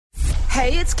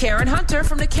Hey, it's Karen Hunter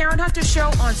from The Karen Hunter Show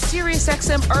on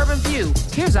SiriusXM Urban View.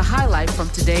 Here's a highlight from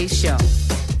today's show.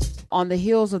 On the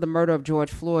heels of the murder of George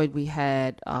Floyd, we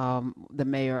had the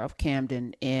mayor of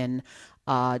Camden in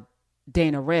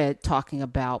Dana Red talking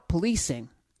about policing.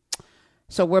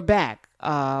 So we're back.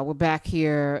 We're back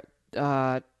here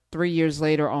 3 years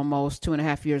later, almost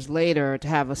 2.5 years later, to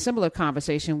have a similar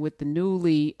conversation with the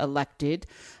newly elected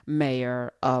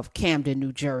mayor of Camden,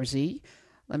 New Jersey.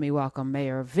 Let me welcome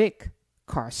Mayor Vic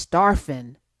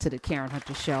Karstafen to the Karen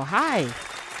Hunter Show. Hi.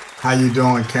 How you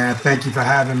doing, Karen? Thank you for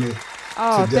having me.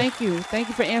 Oh, today. Thank you. Thank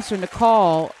you for answering the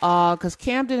call, because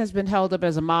Camden has been held up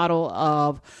as a model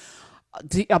of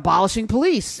abolishing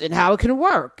police and how it can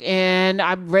work. And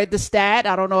I read the stat.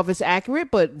 I don't know if it's accurate,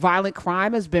 but violent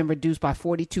crime has been reduced by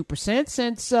 42%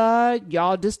 since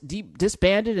y'all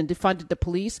disbanded and defunded the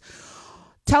police.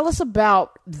 Tell us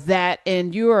about that.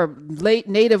 And you're a late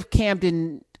native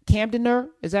Camdener.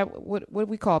 Is that what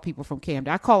we call people from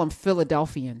Camden? I call them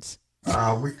Philadelphians.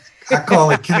 I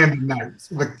call it Camdenites.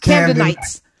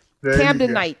 Camdenites.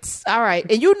 Camdenites. All right.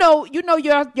 And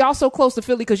y'all so close to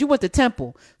Philly because you went to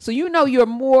Temple. So you're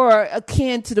more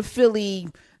akin to the Philly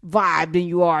vibe than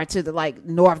you are to the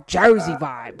North Jersey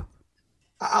vibe.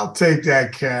 I'll take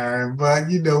that, Karen. But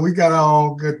we got our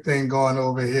own good thing going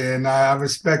over here, and I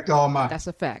respect all my That's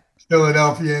a fact.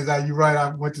 Philadelphians. You're right.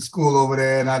 I went to school over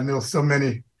there, and I know so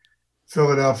many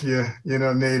Philadelphia,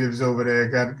 natives over there.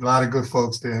 Got a lot of good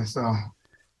folks there, so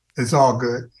it's all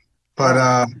good.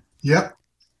 But yep.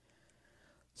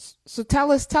 So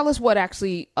tell us what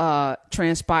actually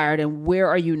transpired, and where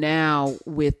are you now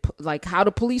with how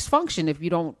do police function if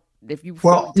you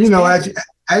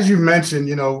as you mentioned,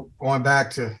 going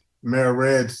back to Mayor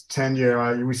Red's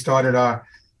tenure, we started our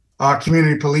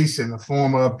community policing, a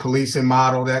form of policing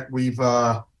model that we've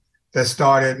that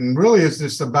started, and really it's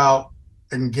just about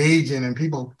engaging, and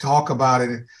people talk about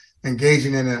it,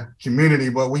 engaging in a community,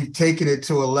 but we've taken it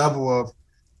to a level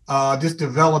of just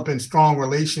developing strong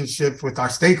relationships with our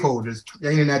stakeholders,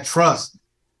 gaining that trust,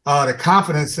 the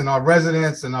confidence in our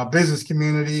residents and our business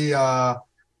community, our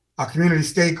community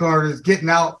stakeholders, getting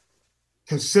out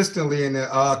consistently in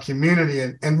the community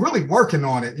and really working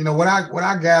on it. What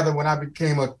I gathered when I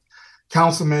became a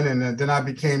councilman and then I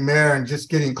became mayor, and just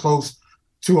getting close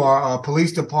to our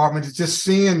police department, is just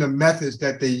seeing the methods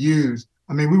that they use.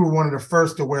 I mean, we were one of the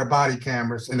first to wear body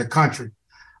cameras in the country.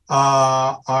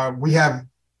 We're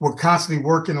constantly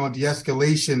working on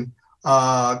de-escalation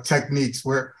techniques.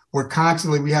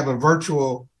 We have a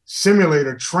virtual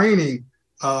simulator training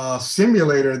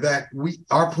simulator that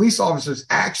our police officers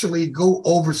actually go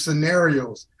over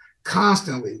scenarios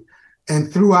constantly.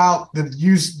 And throughout the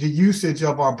usage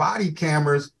of our body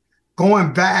cameras,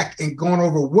 going back and going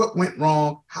over what went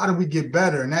wrong, how do we get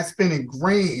better? And that's been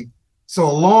ingrained. So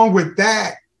along with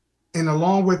that, and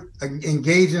along with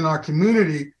engaging our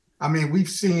community, I mean, we've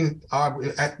seen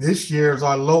at this year's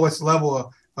our lowest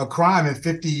level of crime in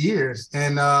 50 years.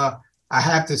 And I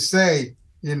have to say,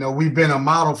 we've been a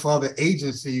model for other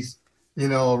agencies,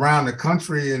 around the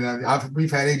country. And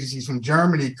we've had agencies from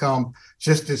Germany come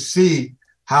just to see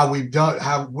how we've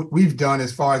done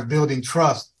as far as building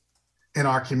trust in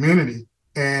our community.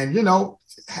 And,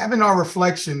 having our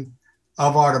reflection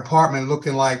of our department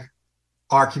looking like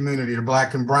our community, the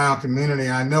Black and brown community.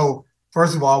 I know,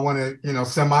 first of all, I want to,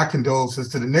 send my condolences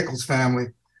to the Nichols family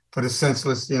for the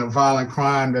senseless, violent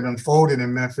crime that unfolded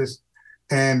in Memphis.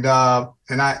 And I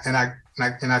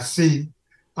see,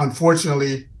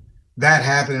 unfortunately, that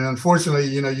happened. And unfortunately,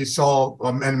 you saw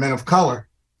men of color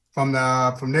from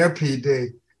their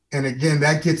PD. And again,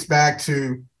 that gets back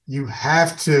to, you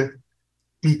have to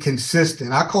be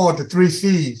consistent. I call it the 3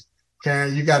 C's,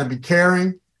 Karen. You got to be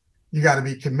caring, you got to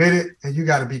be committed, and you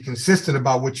got to be consistent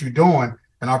about what you're doing.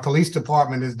 And our police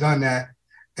department has done that.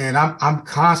 And I'm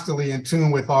constantly in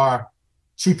tune with our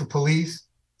chief of police,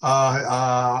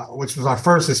 which was our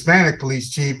first Hispanic police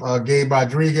chief, Gabe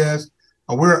Rodriguez.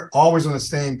 We're always on the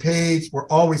same page. We're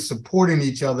always supporting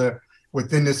each other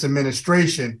within this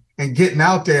administration and getting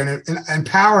out there and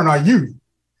empowering our youth.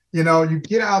 You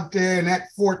get out there in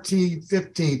that 14,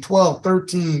 15, 12,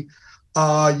 13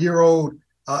 year old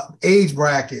age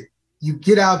bracket. You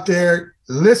get out there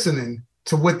listening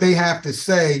to what they have to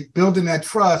say, building that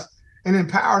trust, and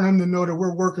empowering them to know that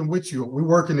we're working with you. We're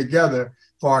working together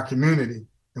for our community.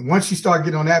 And once you start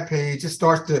getting on that page, it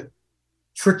starts to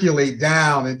trickle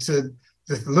down into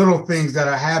the little things that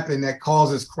are happening that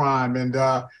causes crime. And,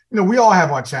 we all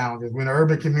have our challenges. We're in an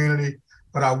urban community,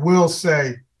 but I will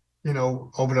say,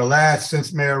 over the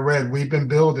since Mayor Red, we've been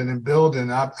building and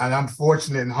building. And I'm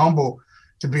fortunate and humble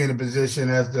to be in a position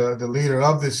as the leader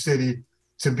of this city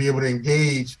to be able to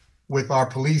engage, with our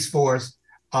police force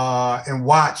and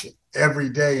watch it every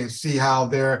day and see how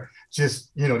they're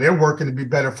just, they're working to be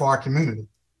better for our community.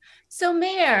 So,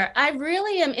 Mayor, I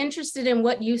really am interested in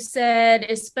what you said,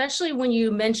 especially when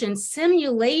you mentioned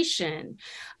simulation.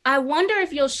 I wonder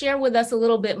if you'll share with us a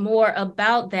little bit more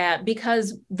about that,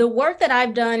 because the work that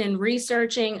I've done in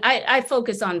researching, I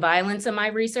focus on violence in my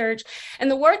research,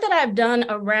 and the work that I've done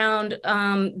around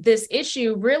this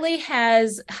issue really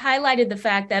has highlighted the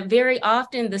fact that very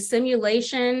often the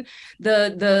simulation,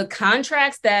 the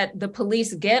contracts that the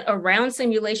police get around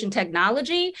simulation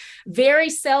technology, very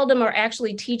seldom are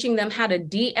actually teaching them how to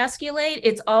de-escalate.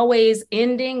 It's always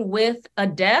ending with a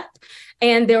death.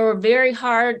 And there were very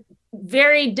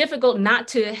difficult not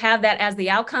to have that as the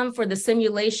outcome for the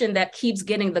simulation that keeps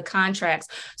getting the contracts.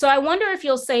 So I wonder if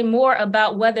you'll say more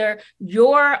about whether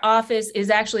your office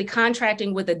is actually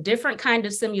contracting with a different kind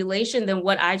of simulation than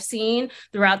what I've seen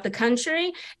throughout the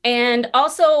country. And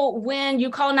also, when you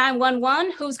call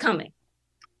 911, who's coming?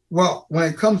 Well, when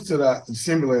it comes to the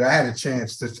simulator, I had a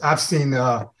chance I've seen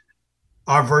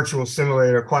our virtual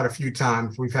simulator quite a few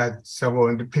times. We've had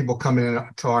several people coming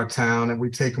into our town, and we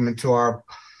take them into our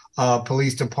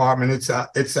police department.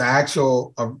 It's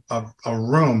actual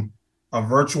room, a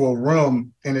virtual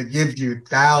room, and it gives you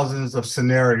thousands of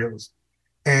scenarios.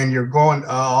 And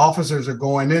officers are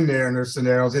going in there in their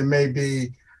scenarios. It may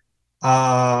be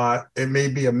a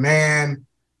man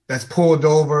that's pulled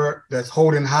over, that's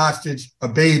holding hostage a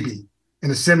baby in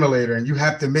a simulator, and you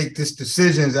have to make these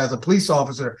decisions as a police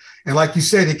officer. And like you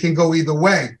said, it can go either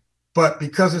way. But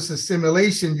because it's a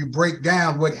simulation, you break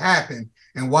down what happened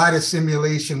and why the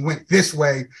simulation went this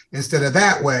way instead of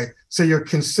that way. So you're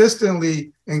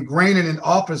consistently ingraining in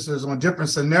officers on different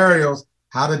scenarios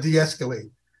how to de-escalate,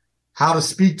 how to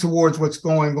speak towards what's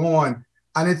going on.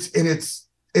 And it's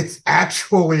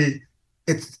actually,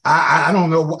 I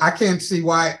don't know, I can't see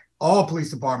why all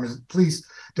police departments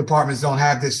don't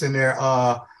have this in their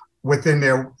within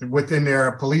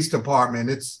their police department.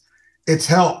 It's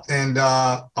helped. And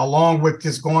along with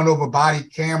just going over body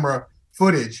camera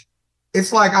footage,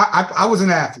 it's like I was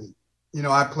an athlete.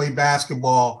 I played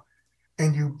basketball,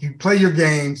 and you play your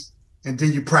games, and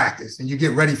then you practice and you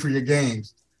get ready for your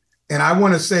games. And I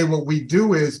want to say what we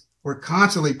do is we're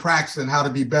constantly practicing how to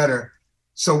be better.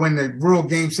 So when the real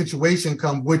game situation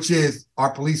comes, which is our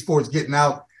police force getting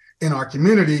out in our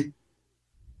community,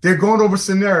 they're going over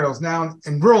scenarios. Now,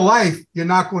 in real life, you're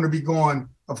not going to be going,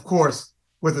 of course,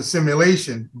 with a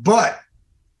simulation, but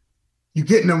you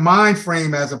get in the mind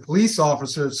frame as a police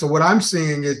officer. So what I'm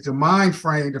seeing is the mind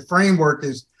frame, the framework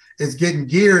is getting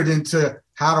geared into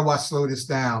how do I slow this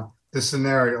down, the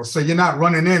scenario. So you're not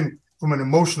running in from an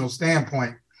emotional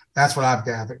standpoint. That's what I've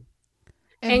gathered.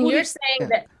 And you're saying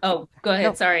that, oh, go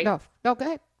ahead, sorry. No, go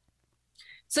ahead.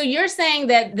 So you're saying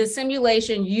that the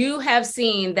simulation, you have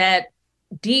seen that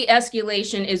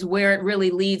de-escalation is where it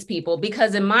really leads people,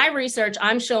 because in my research,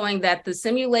 I'm showing that the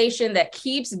simulation that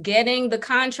keeps getting the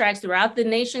contracts throughout this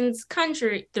nation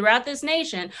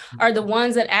are the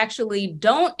ones that actually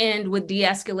don't end with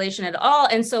de-escalation at all.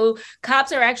 And so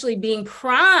cops are actually being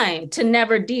primed to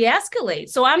never de-escalate.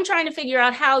 So I'm trying to figure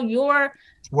out how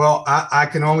Well, I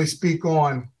can only speak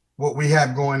on what we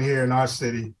have going here in our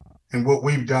city and what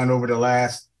we've done over the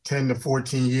last 10 to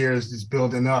 14 years is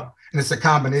building up. And it's a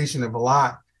combination of a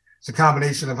lot. It's a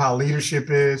combination of how leadership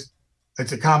is.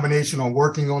 It's a combination on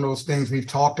working on those things we've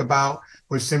talked about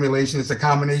with simulation. It's a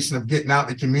combination of getting out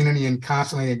in the community and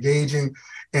constantly engaging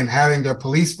and having their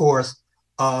police force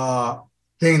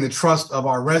gain the trust of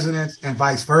our residents and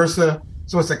vice versa.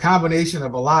 So it's a combination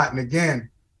of a lot. And again,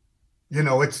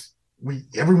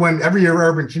 every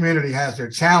urban community has their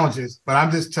challenges, but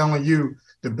I'm just telling you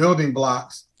the building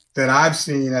blocks that I've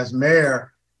seen as mayor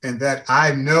and that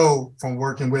I know from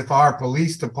working with our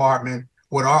police department,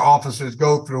 what our officers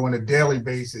go through on a daily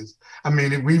basis. I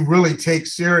mean, we really take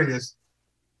serious,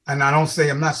 and I'm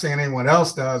not saying anyone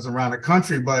else does around the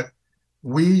country, but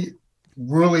we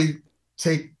really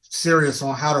take serious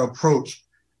on how to approach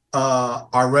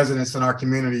our residents and our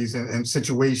communities and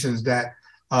situations that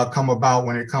come about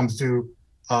when it comes to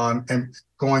and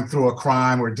going through a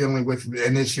crime or dealing with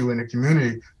an issue in the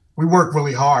community. We work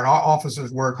really hard. Our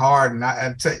officers work hard.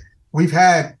 And we've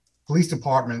had police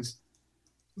departments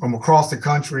from across the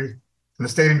country, from the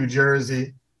state of New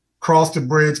Jersey, across the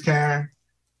bridge, Karen.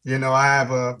 I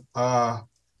have a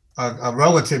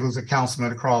relative who's a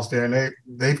councilman across there, and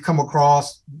they've come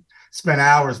across, spent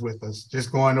hours with us, just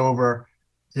going over,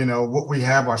 what we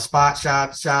have, our spot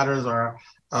shotters,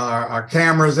 our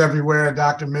cameras everywhere,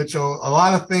 Dr. Mitchell. A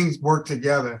lot of things work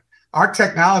together. Our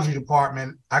technology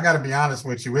department, I got to be honest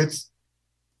with you,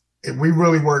 we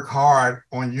really work hard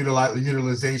on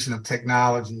utilization of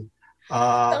technology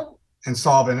and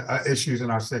solving issues in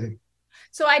our city.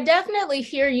 So I definitely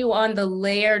hear you on the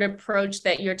layered approach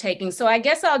that you're taking. So I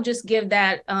guess I'll just give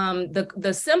that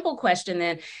the simple question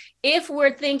then. If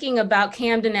we're thinking about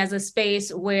Camden as a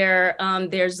space where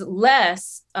there's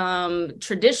less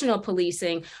traditional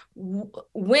policing,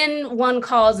 when one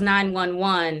calls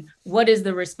 911, what is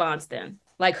the response then?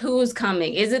 Like, who's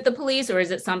coming? Is it the police or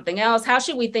is it something else? How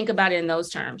should we think about it in those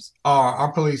terms?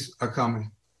 Our police are coming.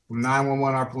 From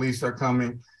 911, our police are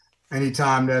coming.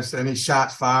 Anytime there's any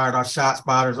shots fired, our shot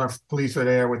spotters, our police are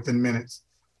there within minutes.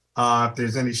 If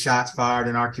there's any shots fired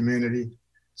in our community.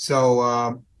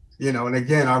 So, and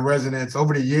again, our residents,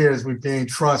 over the years, we've gained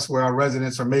trust where our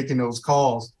residents are making those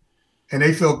calls and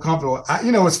they feel comfortable.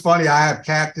 It's funny, I have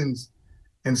captains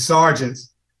and sergeants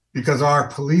because our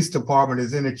police department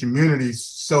is in the community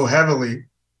so heavily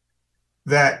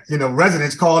that,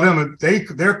 residents call them and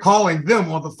they're calling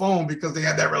them on the phone because they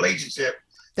have that relationship.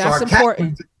 That's so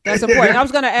important. That's important. I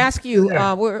was going to ask you,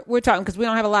 we're talking because we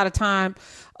don't have a lot of time.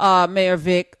 Mayor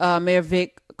Vic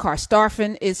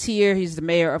Karstafen is here. He's the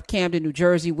mayor of Camden, New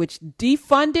Jersey, which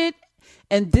defunded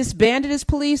and disbanded his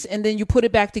police. And then you put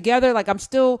it back together. Like, I'm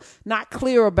still not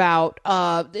clear about,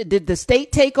 did the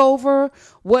state take over?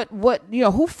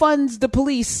 Who funds the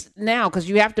police now? Because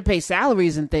you have to pay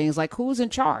salaries and things. Like, who's in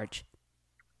charge?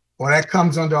 Well, that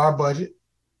comes under our budget,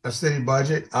 a city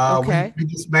budget. Okay. We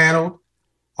dismantled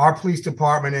our police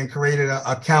department and created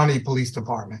a county police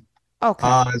department.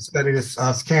 Okay. Instead of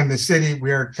this Camden City,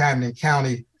 we're Camden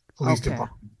County Police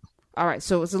Department. All right.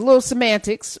 So it's a little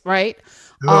semantics, right?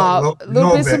 Little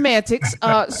bit semantics.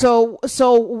 So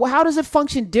how does it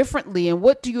function differently, and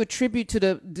what do you attribute to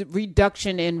the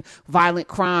reduction in violent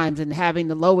crimes and having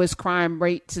the lowest crime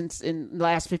rate since in the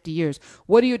last 50 years?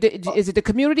 What do you is it the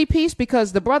community piece?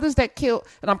 Because the brothers that killed,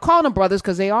 and I'm calling them brothers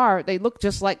because they look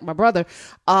just like my brother,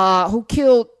 who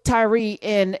killed Tyree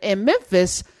in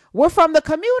Memphis, were from the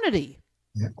community.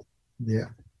 Yeah.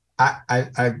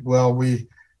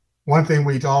 One thing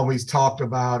we've always talked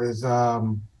about is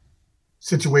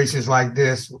situations like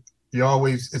this.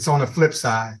 It's on the flip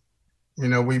side.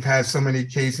 We've had so many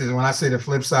cases. And when I say the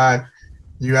flip side,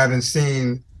 you haven't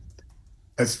seen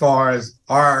as far as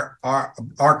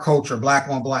our culture, black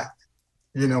on black,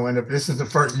 and if this is the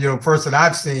first that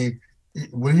I've seen,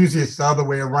 usually it's the other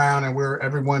way around and where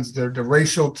everyone's the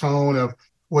racial tone of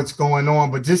what's going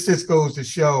on. But this goes to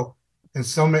show in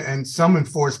some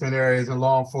enforcement areas and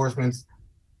law enforcement,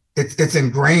 it's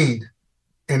ingrained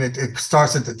and it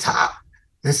starts at the top.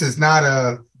 This is not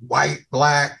a white,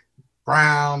 black,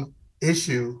 brown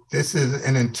issue. This is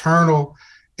an internal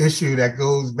issue that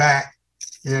goes back,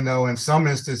 in some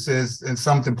instances, in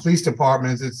some police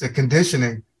departments, it's a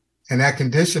conditioning. And that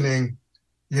conditioning,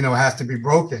 has to be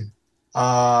broken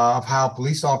of how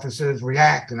police officers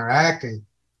react and are acting.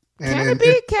 I'm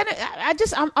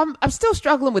still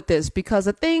struggling with this because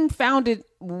a thing founded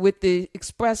with the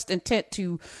expressed intent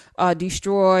to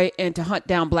destroy and to hunt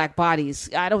down black bodies,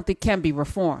 I don't think can be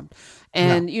reformed.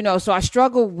 And, so I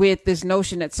struggle with this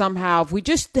notion that somehow if we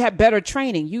just have better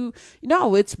training,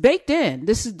 it's baked in.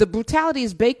 The brutality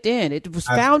is baked in. It was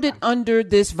founded under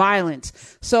this violence.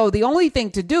 So the only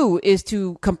thing to do is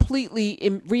to completely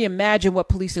reimagine what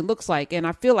policing looks like. And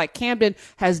I feel like Camden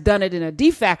has done it in a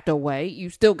de facto way. You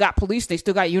still got police, they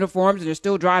still got uniforms, and they're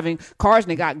still driving cars,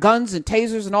 and they got guns and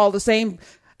tasers and all the same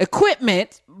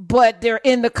equipment, but they're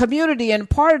in the community and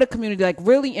part of the community, like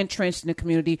really entrenched in the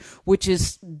community, which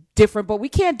is different. But we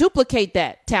can't duplicate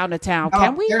that town to town,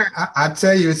 can we? I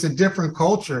tell you, it's a different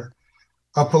culture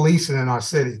of policing in our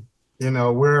city.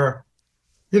 We're,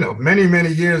 many, many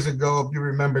years ago, if you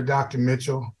remember Dr.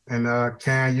 Mitchell and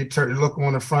Karen, you look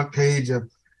on the front page of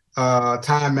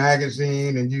Time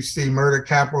magazine and you see murder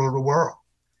capital of the world,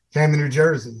 Camden, New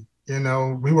Jersey.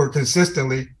 We were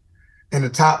consistently in the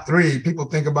top 3. People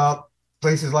think about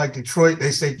places like Detroit,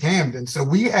 they say Camden. So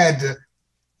we had to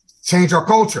change our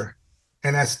culture.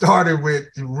 And that started with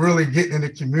really getting in the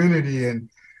community. And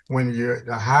when you're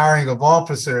the hiring of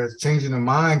officers, changing the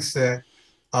mindset,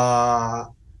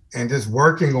 and just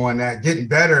working on that, getting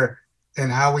better in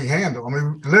how we handle. I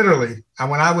mean, literally,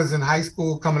 when I was in high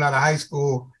school, coming out of high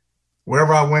school,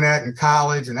 wherever I went at in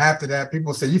college, and after that,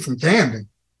 people say, "You from Camden?"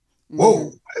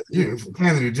 Whoa, you from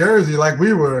Camden, New Jersey, like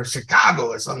we were Chicago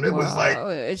or something. It was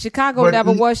like Chicago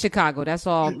never was Chicago. That's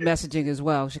all messaging as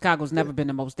well. Chicago's never been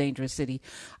the most dangerous city.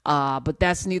 But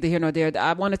that's neither here nor there.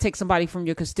 I want to take somebody from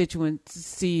your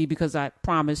constituency because I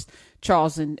promised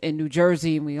Charles in New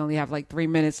Jersey, and we only have like 3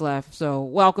 minutes left. So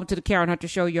welcome to the Karen Hunter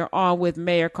Show. You're on with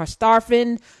Mayor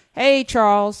Karstafen. Hey,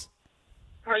 Charles.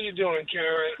 How you doing,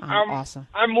 Karen? I'm awesome.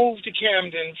 I moved to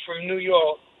Camden from New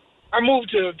York. I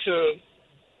moved to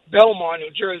Belmont,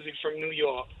 New Jersey from New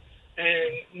York,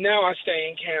 and now I stay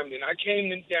in Camden. I came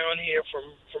down here from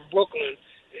Brooklyn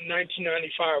in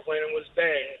 1995 when it was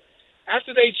bad.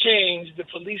 After they changed the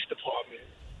police department,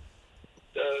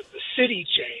 the city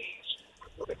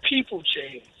changed, the people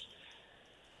changed.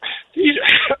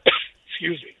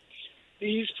 Excuse me.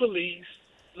 These police,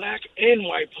 black and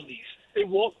white police, they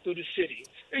walk through the city.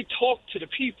 They talk to the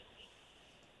people.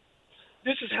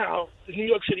 This is how the New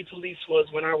York City police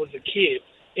was when I was a kid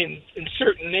in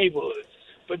certain neighborhoods.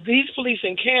 But these police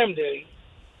in Camden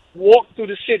walk through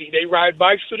the city. They ride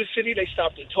bikes through the city. They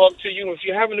stop to talk to you. If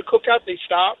you're having a cookout, they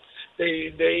stop.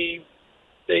 They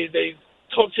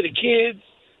talk to the kids.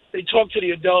 They talk to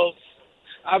the adults.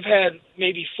 I've had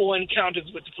maybe 4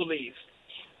 encounters with the police.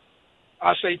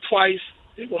 I say twice,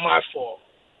 it was my fault.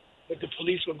 But the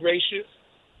police were gracious.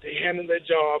 They handled their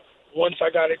job. Once I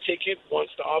got a ticket, once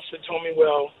the officer told me,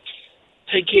 well,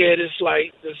 take care of this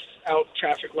light, this out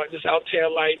traffic light, this out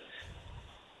tail light.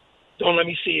 Don't let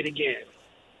me see it again.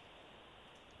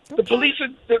 Okay. The police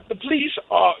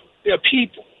they're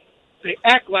people. They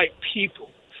act like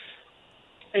people.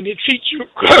 And they treat you,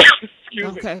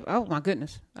 excuse me. Okay. Oh, my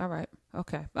goodness. All right.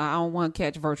 Okay. I don't want to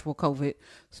catch virtual COVID.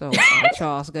 So,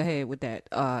 Charles, go ahead with that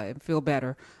and feel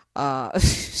better.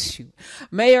 Shoot.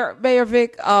 Mayor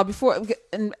Vic, before,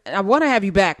 and I want to have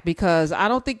you back because I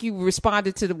don't think you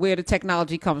responded to where the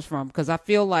technology comes from, because I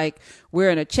feel like we're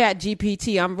in a chat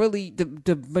GPT. I'm really,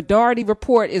 the Minority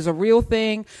Report is a real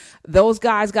thing. Those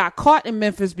guys got caught in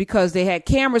Memphis because they had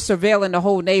cameras surveilling the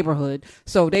whole neighborhood.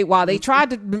 So while they tried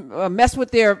to mess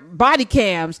with their body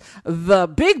cams, the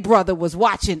big brother was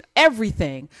watching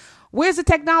everything. Where's the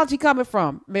technology coming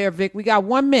from, Mayor Vic? We got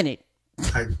 1 minute.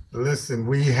 Listen,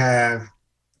 we have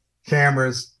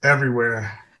cameras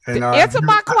everywhere. And answer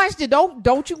my question.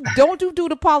 Don't you do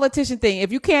the politician thing.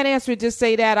 If you can't answer it, just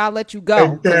say that. I'll let you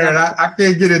go. Hey, Karen, I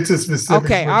can't get into specifics.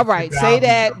 Okay, all right. Say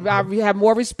that. I have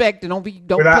more respect and don't play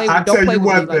with me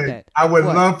like that. I would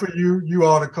love for you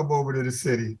all to come over to the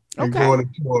city and go on a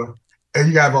tour.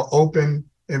 And you have an open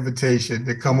invitation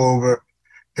to come over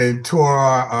and tour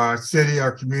our city,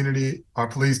 our community, our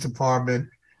police department,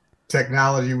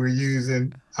 technology we're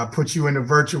using. I put you in the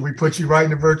virtual. We put you right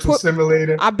in the virtual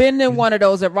simulator. I've been in one of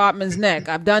those at Rodman's Neck.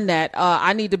 I've done that.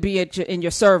 I need to be in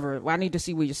your server. I need to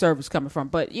see where your server's coming from.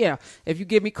 But yeah, if you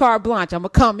give me carte blanche, I'm gonna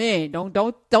come in.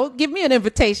 Don't give me an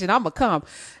invitation. I'm gonna come.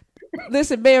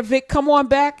 Listen, Mayor Vic, come on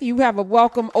back. You have a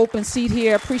welcome open seat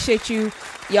here. Appreciate you.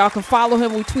 Y'all can follow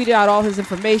him. We tweeted out all his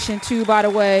information too, by the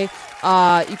way.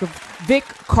 You can Vic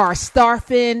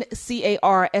Carstarphen,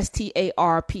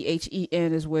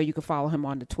 CARSTARPHEN is where you can follow him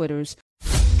on the Twitters.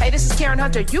 Hey, this is Karen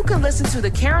Hunter. You can listen to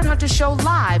the Karen Hunter Show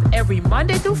live every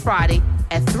Monday through Friday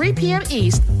at 3 p.m.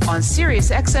 East on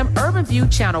SiriusXM Urban View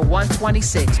Channel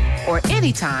 126 or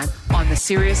anytime on the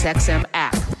SiriusXM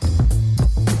app.